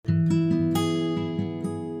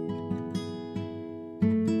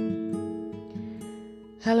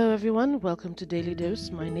Hello, everyone. Welcome to Daily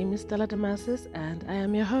Dose. My name is Stella Damasis, and I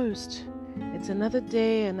am your host. It's another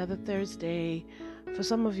day, another Thursday. For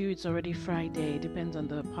some of you, it's already Friday. Depends on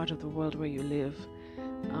the part of the world where you live.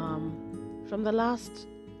 From the last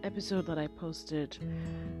episode that I posted,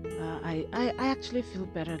 I actually feel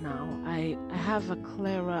better now. I have a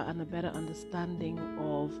clearer and a better understanding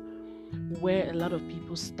of where a lot of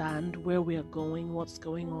people stand, where we are going, what's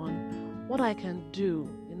going on, what I can do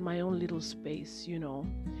in my own little space,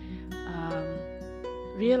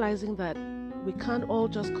 realizing that we can't all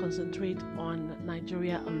just concentrate on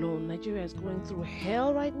Nigeria alone. Nigeria is going through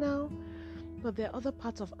hell right now, but there are other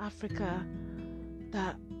parts of Africa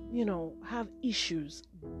that, have issues,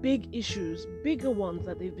 bigger ones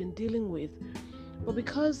that they've been dealing with. But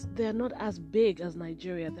because they're not as big as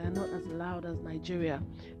Nigeria, they're not as loud as Nigeria,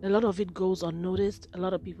 a lot of it goes unnoticed. A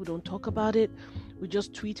lot of people don't talk about it. We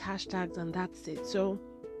just tweet hashtags and that's it. So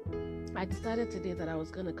I decided today that I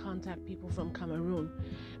was going to contact people from Cameroon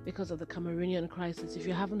because of the Cameroonian crisis. If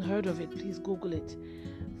you haven't heard of it, please Google it.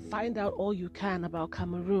 Find out all you can about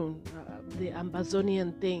Cameroon, the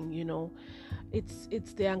Ambazonian thing,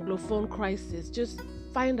 It's the Anglophone crisis. Just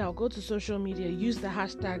find out, go to social media, use the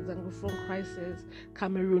hashtags Anglophone crisis,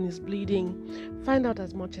 Cameroon is bleeding. Find out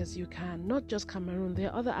as much as you can. Not just Cameroon, there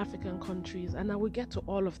are other African countries, and I will get to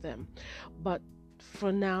all of them. But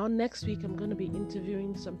for now, next week, I'm going to be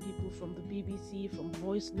interviewing some people from the BBC, from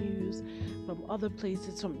Voice News, from other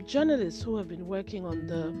places, some journalists who have been working on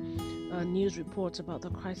the news reports about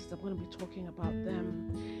the crisis. I'm going to be talking about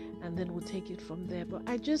them, and then we'll take it from there. But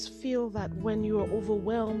I just feel that when you are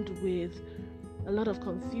overwhelmed with a lot of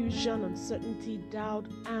confusion, uncertainty, doubt,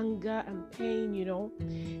 anger, and pain,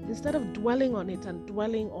 instead of dwelling on it and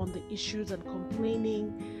dwelling on the issues and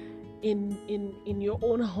complaining in your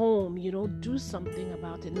own home, do something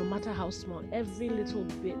about it, no matter how small. Every little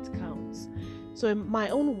bit counts. So my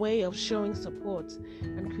own way of showing support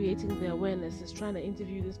and creating the awareness is trying to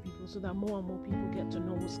interview these people so that more and more people get to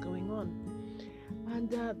know what's going on. And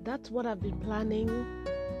that's what I've been planning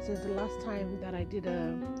since the last time that I did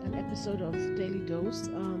an episode of Daily Dose,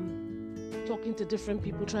 talking to different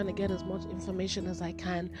people, trying to get as much information as I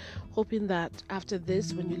can, hoping that after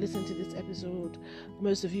this, when you listen to this episode,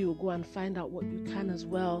 most of you will go and find out what you can as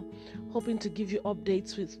well, hoping to give you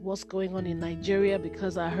updates with what's going on in Nigeria,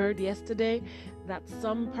 because I heard yesterday that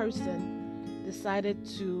some person decided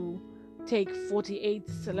to take 48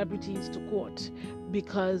 celebrities to court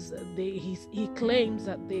because he claims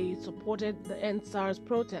that they supported the End SARS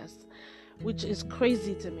protests, which is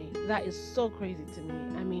crazy to me. That is so crazy to me.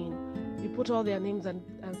 I mean, you put all their names and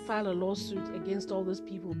file a lawsuit against all those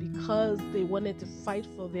people because they wanted to fight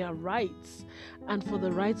for their rights and for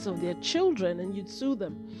the rights of their children, and you'd sue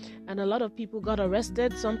them. And a lot of people got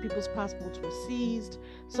arrested. Some people's passports were seized.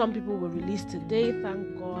 Some people were released today,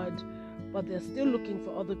 thank God. But they're still looking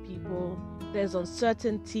for other people. There's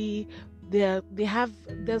uncertainty.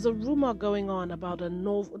 There's a rumor going on about the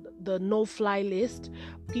no-fly list,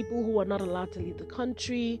 people who are not allowed to leave the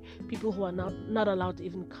country, people who are not allowed to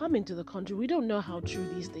even come into the country. We don't know how true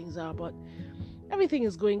these things are, but everything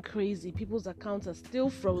is going crazy. People's accounts are still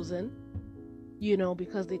frozen,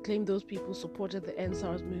 because they claim those people supported the End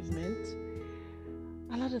SARS movement.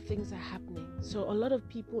 A lot of things are happening. So a lot of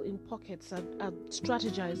people in pockets are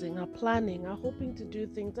strategizing, are planning, are hoping to do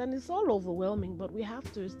things. And it's all overwhelming, but we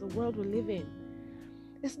have to. It's the world we live in.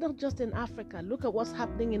 It's not just in Africa. Look at what's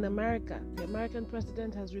happening in America. The American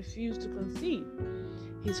president has refused to concede.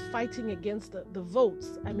 He's fighting against the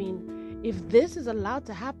votes. I mean, if this is allowed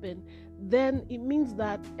to happen, then it means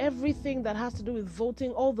that everything that has to do with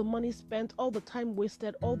voting, all the money spent, all the time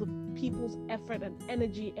wasted, all the people's effort and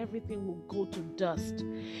energy, everything will go to dust.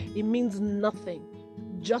 It means nothing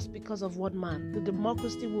just because of one man. The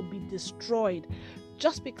democracy will be destroyed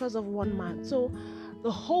just because of one man. So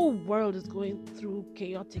the whole world is going through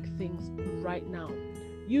chaotic things right now.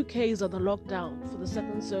 UK is on the lockdown for the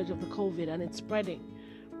second surge of the COVID, and it's spreading.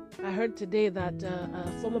 I heard today that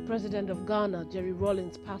former president of Ghana, Jerry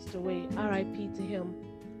Rawlings, passed away. R.I.P. to him.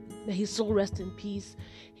 May his soul rest in peace.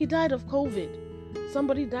 He died of COVID.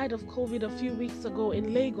 Somebody died of COVID a few weeks ago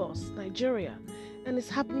in Lagos, Nigeria. And it's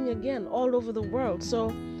happening again all over the world. So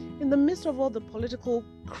in the midst of all the political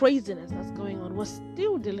craziness that's going on, we're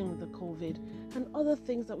still dealing with the COVID and other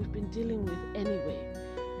things that we've been dealing with anyway.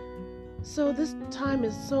 So this time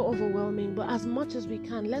is so overwhelming, but as much as we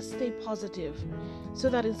can, let's stay positive so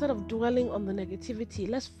that instead of dwelling on the negativity,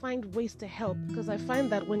 let's find ways to help, because I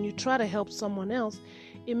find that when you try to help someone else,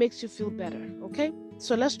 it makes you feel better, okay?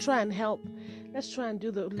 So let's try and help. Let's try and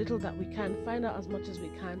do the little that we can, find out as much as we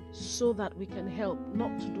can so that we can help,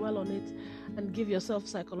 not to dwell on it and give yourself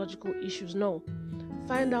psychological issues. No.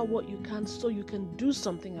 Find out what you can so you can do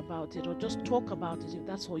something about it, or just talk about it if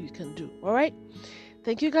that's all you can do. All right?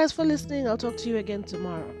 Thank you guys for listening. I'll talk to you again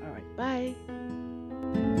tomorrow. All right.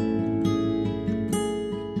 Bye.